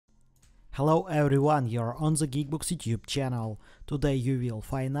Hello everyone, you're on the GeekBox YouTube channel. Today you will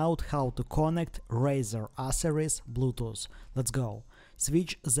find out how to connect Razer Atheris Bluetooth. Let's go.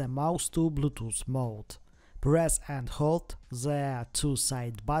 Switch the mouse to Bluetooth mode. Press and hold the two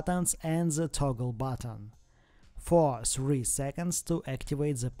side buttons and the toggle button for 3 seconds to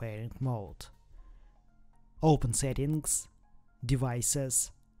activate the pairing mode. Open Settings,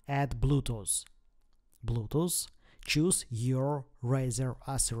 Devices, add Bluetooth. Bluetooth, choose your Razer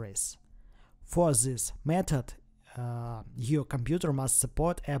Atheris. For this method, your computer must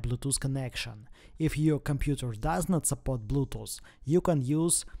support a Bluetooth connection. If your computer does not support Bluetooth, you can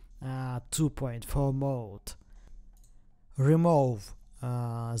use 2.4 mode. Remove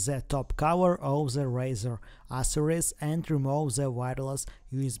the top cover of the Razer Atheris and remove the wireless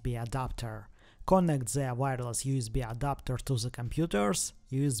USB adapter. Connect the wireless USB adapter to the computer's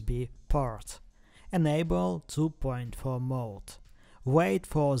USB port. Enable 2.4 mode. Wait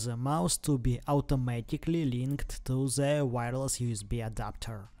for the mouse to be automatically linked to the wireless USB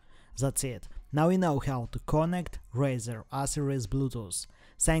adapter. That's it. Now you know how to connect Razer Atheris Bluetooth.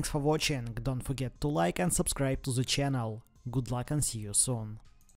 Thanks for watching, don't forget to like and subscribe to the channel. Good luck and see you soon.